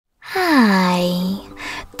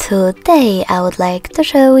Today I would like to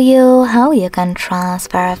show you how you can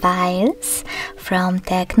transfer files from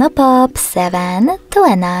TECNO Pop 7 to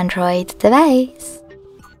an Android device.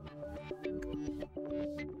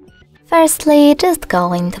 Firstly, just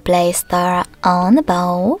go into Play Store on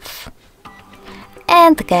both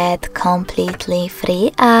and get completely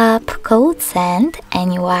free app called Send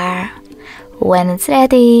Anywhere. When it's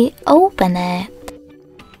ready, open it.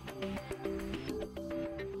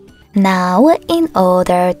 Now, in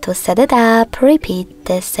order to set it up, repeat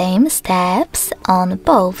the same steps on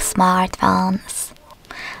both smartphones.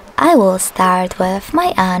 I will start with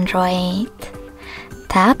my Android.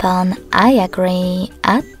 Tap on I agree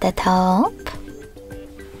at the top.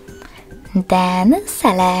 Then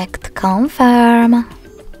select Confirm,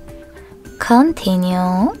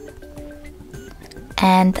 Continue,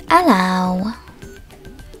 and Allow.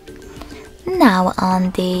 Now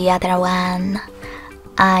on the other one.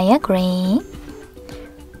 I agree,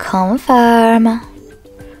 confirm,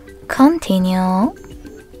 continue,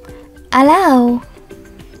 allow.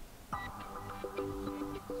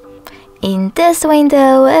 In this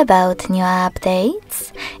window about new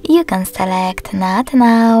updates, you can select Not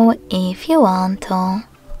Now if you want to.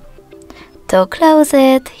 To close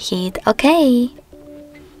it, hit OK.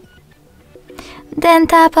 Then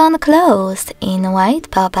tap on Close in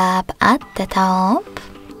white pop-up at the top.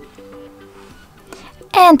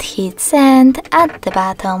 And hit Send at the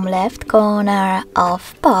bottom left corner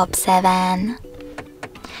of Pop 7.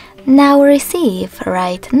 Now receive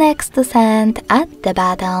right next to Send at the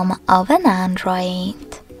bottom of an Android.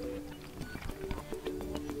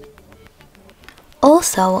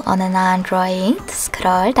 Also on an Android,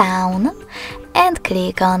 scroll down and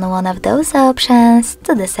click on one of those options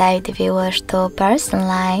to decide if you wish to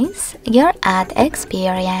personalize your ad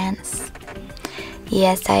experience.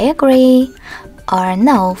 Yes, I agree, or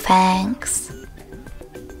no thanks.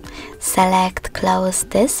 Select Close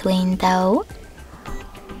this window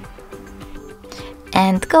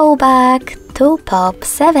and go back to Pop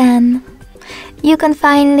 7. You can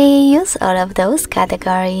finally use all of those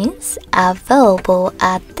categories available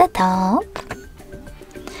at the top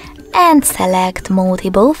and select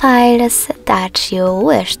multiple files that you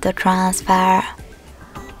wish to transfer.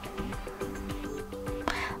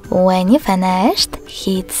 When you finished,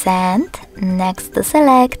 hit Send next to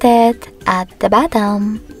Selected at the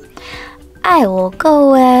bottom. I will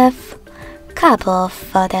go with couple of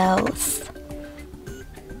photos.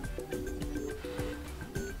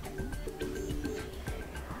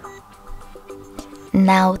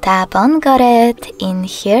 Now tap on Got It in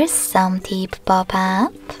Here's Some Tip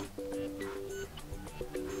pop-up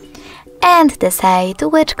and decide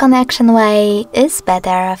which connection way is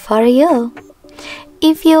better for you.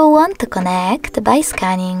 If you want to connect by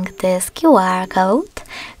scanning this QR code,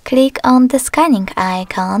 click on the scanning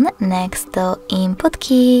icon next to Input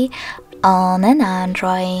key on an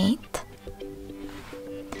Android.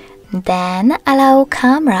 Then allow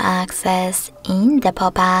camera access in the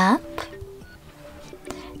pop-up.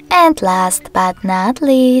 And last but not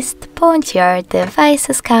least, point your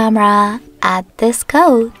device's camera at this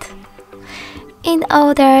code. In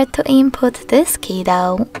order to input this key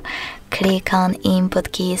though, click on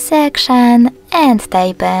Input Key section and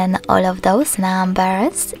type in all of those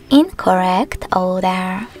numbers in correct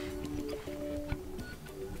order.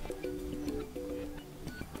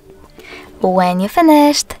 When you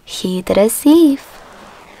finished, hit Receive.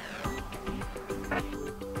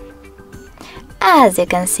 As you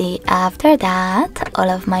can see, after that, all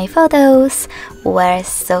of my photos were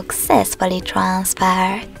successfully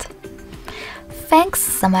transferred. Thanks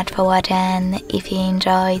so much for watching. If you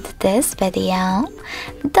enjoyed this video,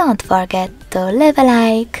 don't forget to leave a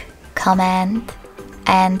like, comment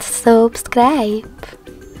and subscribe.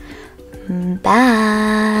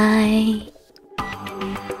 Bye!